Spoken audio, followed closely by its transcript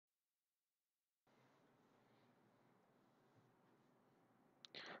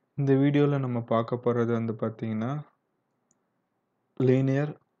இந்த வீடியோல நம்ம பார்க்க போறது வந்து பார்த்தீங்கன்னா,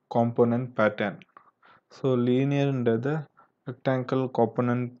 linear component pattern. So லீனியர்ன்றத rectangle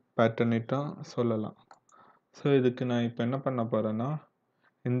component பேட்டர்னிட்டும் சொல்லலாம். ஸோ இதுக்கு நான் இப்போ என்ன பண்ண போறேன்னா,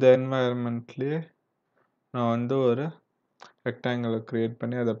 இந்த என்வாயர்மெண்ட்லயே நான் வந்து ஒரு ரெக்டாங்கிளை கிரியேட்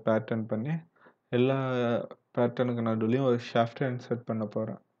பண்ணி அதை பேட்டர்ன் பண்ணி எல்லா பேட்டர்னுக்கு நடுவுலையும் ஒரு ஷாஃப்ட்டை இன்சர்ட் பண்ண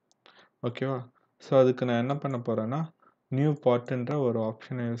போகிறேன். ஓகேவா? ஸோ அதுக்கு நான் என்ன பண்ண போகிறேன்னா, நியூ பார்ட்டுன்ற ஒரு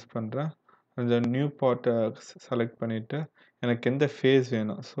ஆப்ஷனை யூஸ் பண்ணுறேன். அந்த நியூ பார்ட்டை செலக்ட் பண்ணிவிட்டு எனக்கு எந்த ஃபேஸ்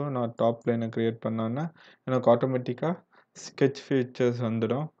வேணும். ஸோ நான் டாப் லைனை க்ரியேட் பண்ணோன்னா எனக்கு ஆட்டோமேட்டிக்காக ஸ்கெட்ச் ஃபீச்சர்ஸ்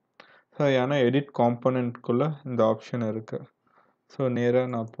வந்துடும். ஸோ ஏன்னா எடிட் காம்போனன்ட்குள்ளே இந்த ஆப்ஷன் இருக்குது. ஸோ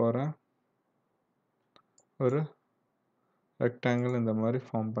நேராக நான் போகிறேன், ஒரு ரெக்டாங்கிள் இந்த மாதிரி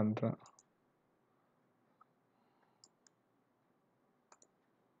ஃபார்ம் பண்ணுறேன்.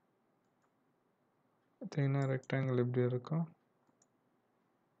 பார்த்தீங்கன்னா ரெக்டாங்கிள் இப்படி இருக்கும்.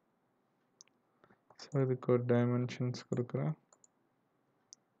 ஸோ இதுக்கு ஒரு டைமென்ஷன்ஸ் கொடுக்குறேன்,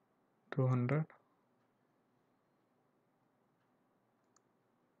 200.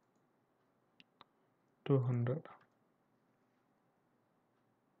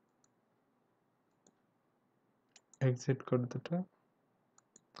 எக்ஸிட் கொடுத்துட்டு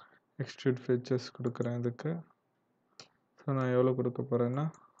எக்ஸ்ட்ரூட் ஃபீச்சர்ஸ் கொடுக்குறேன் இதுக்கு. ஸோ நான் எவ்வளோ கொடுக்க போகிறேன்னா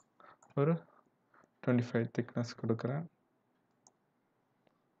ஒரு 25 திக்னஸ் கொடுக்குறேன்.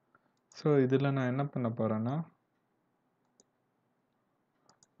 ஸோ இதில் நான் என்ன பண்ண போகிறேன்னா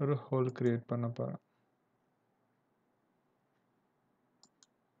ஒரு ஹோல் கிரியேட் பண்ண போகிறேன்.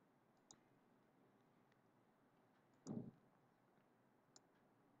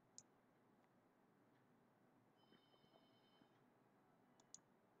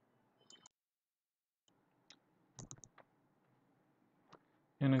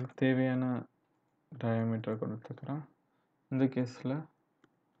 எனக்கு தேவையான டயாமீட்டர் கொடுத்துக்கிறேன். இந்த கேஸில்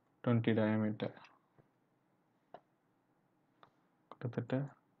 20 டயாமீட்டர் கொடுத்துட்டு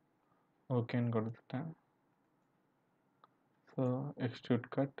ஓகேன்னு கொடுத்துட்டேன். ஸோ எக்ஸ்ட்ரூட்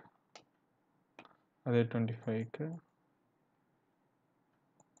கட் அதே 25க்கு.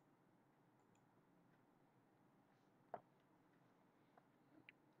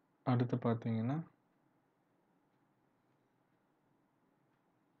 அடுத்து பார்த்தீங்கன்னா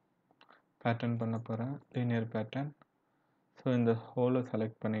பேட்டர்ன் பண்ண போகிறேன், லீனியர் பேட்டர்ன். ஸோ இந்த ஹோலை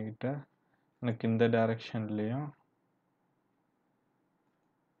செலக்ட் பண்ணிக்கிட்டு எனக்கு இந்த டைரெக்ஷன்லேயும்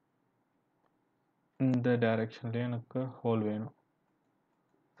இந்த டைரெக்ஷன்லேயும் எனக்கு ஹோல் வேணும்.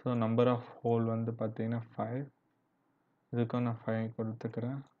 ஸோ நம்பர் ஆஃப் ஹோல் வந்து பார்த்தீங்கன்னா 5. இதுக்கும் நான் 5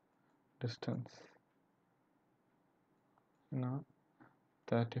 கொடுத்துக்கிறேன். டிஸ்டன்ஸ் நான்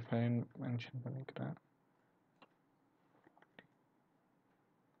 35 மென்ஷன் பண்ணிக்கிறேன்.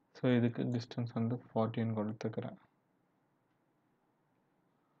 ஸோ இதுக்கு டிஸ்டன்ஸ் வந்து 14 கொடுத்துக்கிறேன்.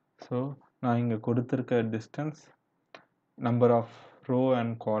 ஸோ நான் இங்கே கொடுத்துருக்க distance number of row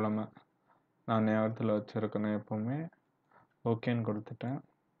and காலமை நான் ஞாபகத்தில் வச்சுருக்கணும் எப்போவுமே. ஓகேன்னு கொடுத்துட்டேன்.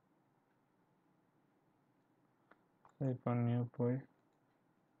 இப்போ நியூ போய்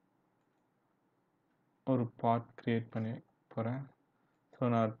ஒரு பார்ட் க்ரியேட் பண்ணி போகிறேன். ஸோ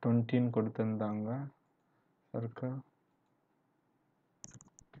நான் 20 கொடுத்துருந்தாங்க சர்க்கிள்.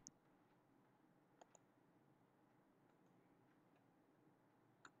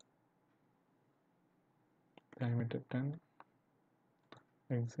 diameter 10,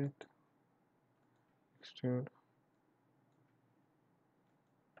 exit, extrude.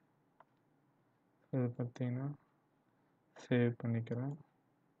 இது பார்த்தீங்கன்னா சேவ் பண்ணிக்கிறேன்.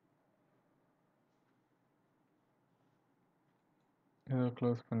 இதை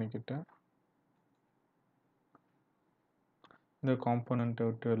க்ளோஸ் பண்ணிக்கிட்டேன். இந்த காம்போனண்ட்டை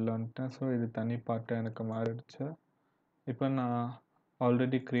விட்டு வெளில வந்துட்டேன். ஸோ இது தனி பார்ட்டாக எனக்கு மாறிடுச்சு. இப்போ நான்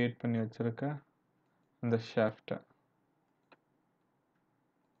ஆல்ரெடி க்ரியேட் பண்ணி வச்சுருக்க இந்த ஷாஃப்ட்டை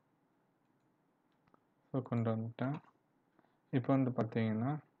ஸோ கொண்டு வந்துட்டேன். இப்போ வந்து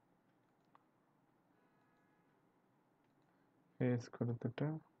பார்த்தீங்கன்னா ஃபேஸ் கொடுத்துட்டு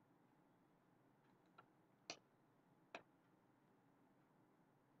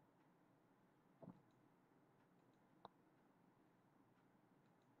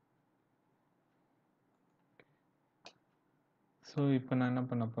ஸோ இப்போ நான் என்ன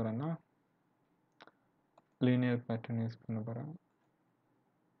பண்ண போகிறேன்னா லீனியர் பேட்டர்ன் யூஸ் பண்ண போகிறேன்.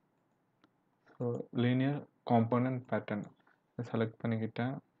 So linear component pattern select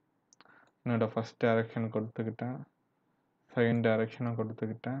பண்ணிக்கிட்டேன். என்னோடய ஃபஸ்ட் டைரக்ஷன் கொடுத்துக்கிட்டேன், செகண்ட் டைரக்ஷனும்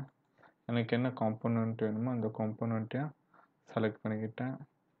கொடுத்துக்கிட்டேன். எனக்கு என்ன காம்போனன்ட் வேணுமோ அந்த காம்போனண்ட்டையும் செலக்ட் பண்ணிக்கிட்டேன்.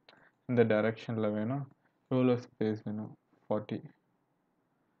 இந்த டைரக்ஷனில் வேணும், எவ்வளோ ஸ்பேஸ் வேணும், 40.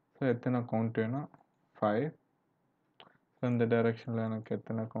 ஸோ எத்தனை கவுண்ட் வேணும், 5. இந்த டைரக்ஷனில் எனக்கு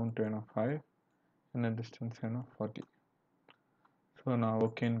எத்தனை கவுண்ட் வேணும் 5, என்ன டிஸ்டன்ஸ் வேணும் 40. ஸோ நான்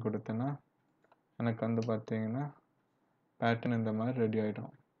ஓகேன்னு கொடுத்தேன்னா எனக்கு வந்து பார்த்தீங்கன்னா பேட்டர்ன் இந்த மாதிரி ரெடி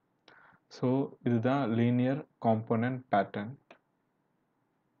ஆகிடும். ஸோ இதுதான் லீனியர் காம்போனன்ட் பேட்டர்ன்.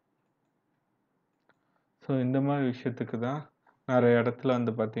 ஸோ இந்த மாதிரி விஷயத்துக்கு தான் நிறைய இடத்துல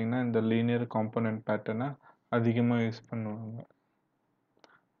வந்து பார்த்தீங்கன்னா இந்த லீனியர் காம்போனன்ட் பேட்டர்னை அதிகமாக யூஸ் பண்ணுவாங்க.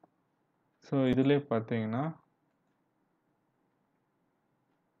 ஸோ இதிலே பார்த்தீங்கன்னா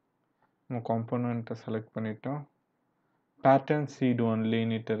நம்ம காம்போனண்ட்டை செலக்ட் பண்ணிட்டோம். பேட்டர்ன் சீட்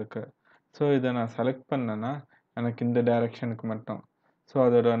ஒன்லின்னுட்டு இருக்கு. ஸோ இதை நான் செலக்ட் பண்ணேன்னா எனக்கு இந்த டைரக்ஷனுக்கு மட்டும், ஸோ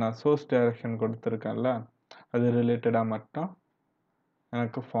அதோட நான் சோர்ஸ் டைரக்ஷன் கொடுத்துருக்கேன்ல அது ரிலேட்டடாக மட்டும்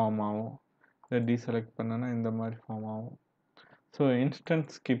எனக்கு ஃபார்ம் ஆகும். இதை டீசெலக்ட் பண்ணேன்னா இந்த மாதிரி ஃபார்ம் ஆகும். ஸோ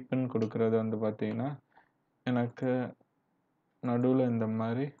இன்ஸ்டன்ட் ஸ்கிப்புன்னு கொடுக்குறது வந்து பார்த்தீங்கன்னா எனக்கு நடுவில் இந்த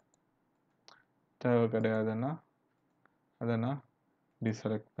மாதிரி தேவை கிடையாதுன்னா அதை நான்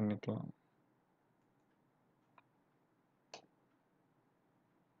டீசெலக்ட் பண்ணிக்கலாம்.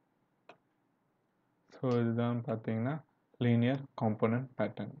 ஸோ இதுதான் பார்த்தீங்கன்னா லீனியர் காம்போனன்ட்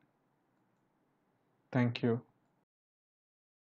பேட்டர்ன். தேங்க்யூ.